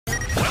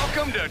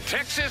Welcome to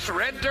Texas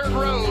Red Dirt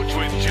Roads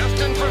with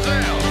Justin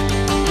Frizzell.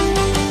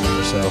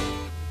 So,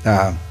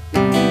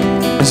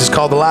 this is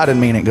called The Light in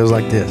Me, and it goes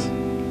like this.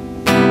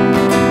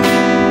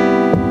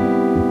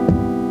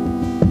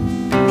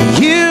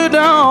 You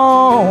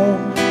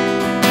don't,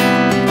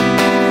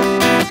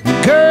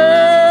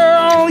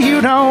 girl, you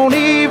don't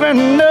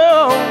even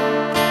know.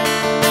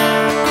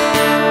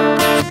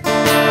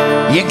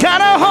 You got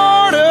a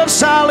heart of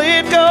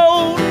solid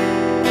gold,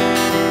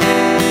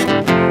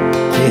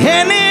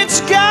 and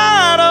it's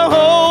got a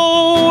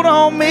hold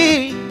on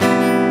me.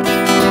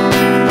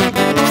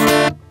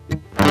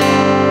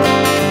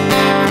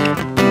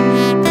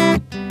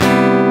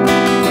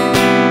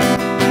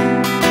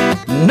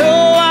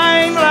 No, I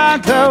ain't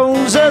like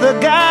those other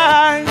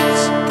guys.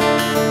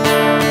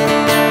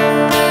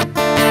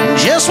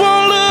 Just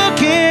won't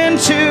look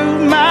into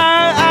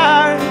my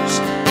eyes,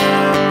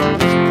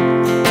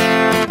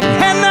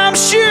 and I'm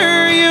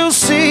sure you'll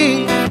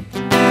see,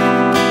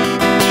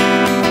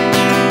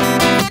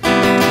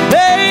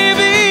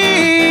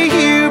 baby,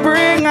 you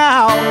bring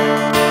out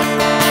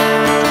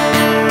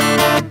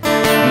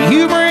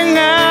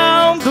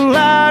the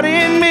light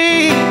in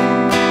me,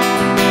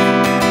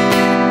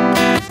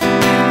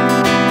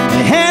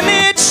 and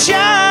it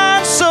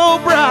shines so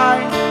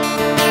bright,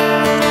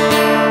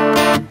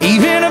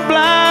 even a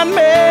blind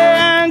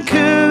man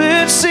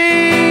could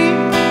see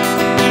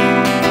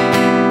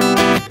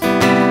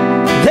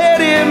that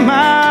in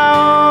my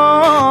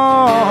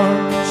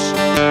arms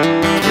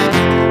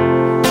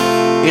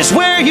is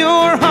where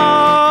your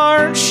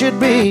heart should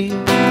be.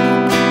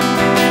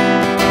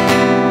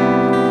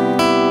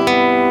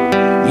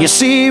 You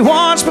see,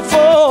 once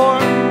before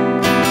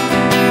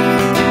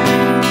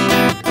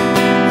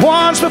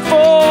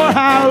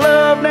I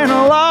loved and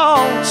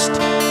lost,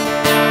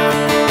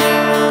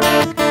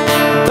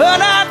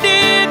 but I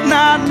did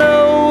not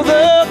know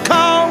the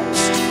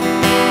cost.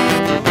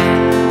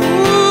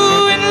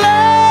 Ooh, and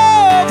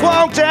love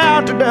walked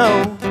out the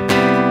door.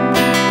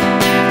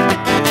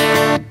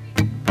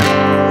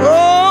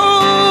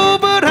 Oh,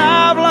 but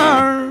I've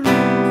learned,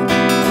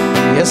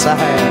 yes I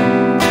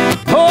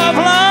have. Oh, I've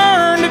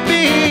learned to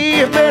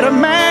be a better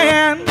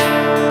man.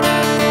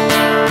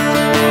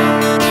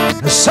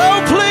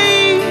 So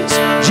please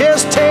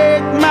just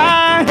take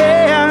my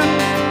hand,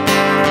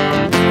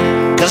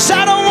 'cause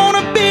I don't want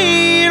to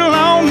be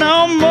alone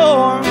no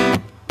more.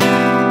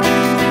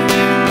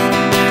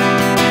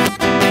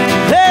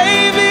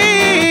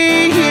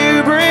 Baby,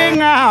 you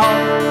bring out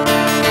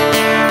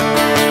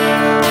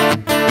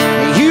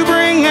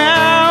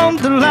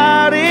the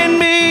light in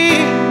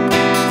me,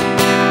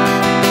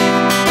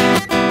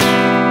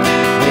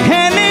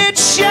 and it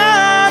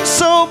shines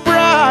so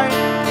bright,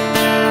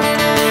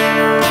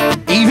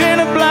 even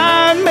a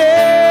blind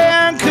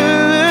man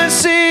could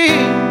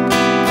see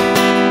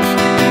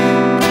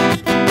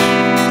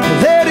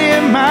that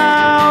in my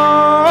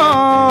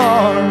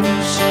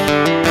arms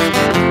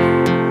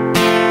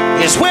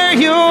is where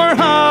your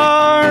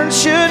heart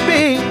should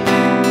be.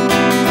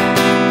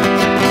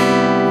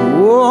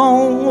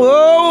 Whoa,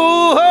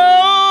 whoa, whoa.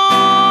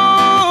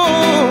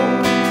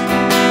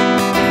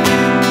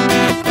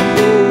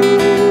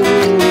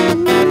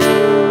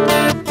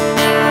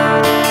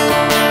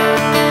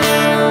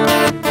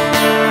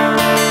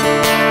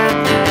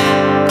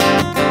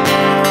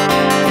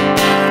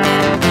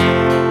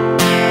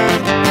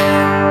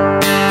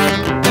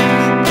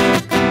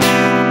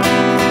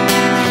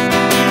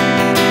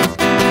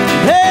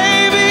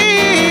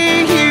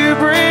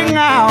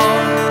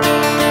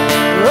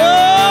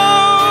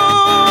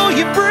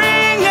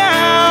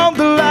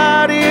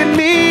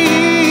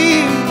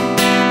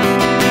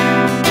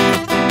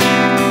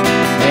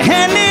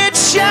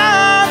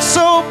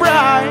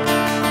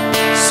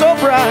 So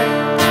bright,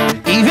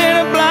 even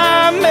a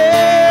blind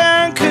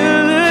man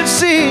could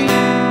see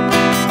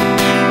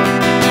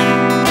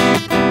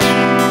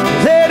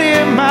that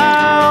in my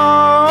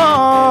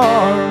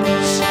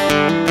arms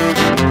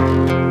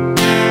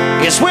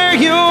is where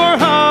your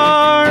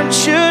heart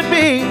should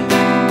be.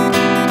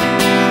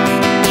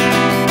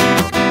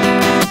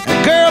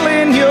 Girl,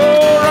 in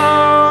your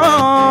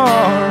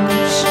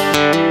arms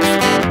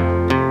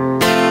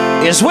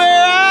is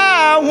where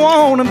I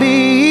wanna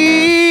be.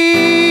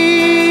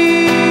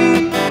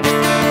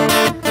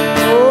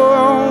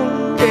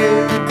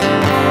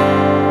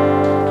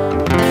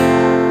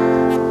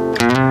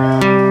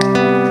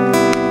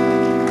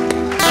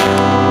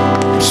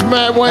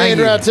 Matt Wayne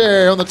right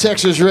there on the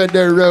Texas Red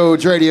Dirt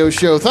Roads radio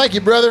show. Thank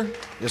you, brother.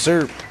 Yes,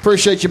 sir.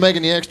 Appreciate you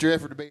making the extra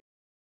effort to be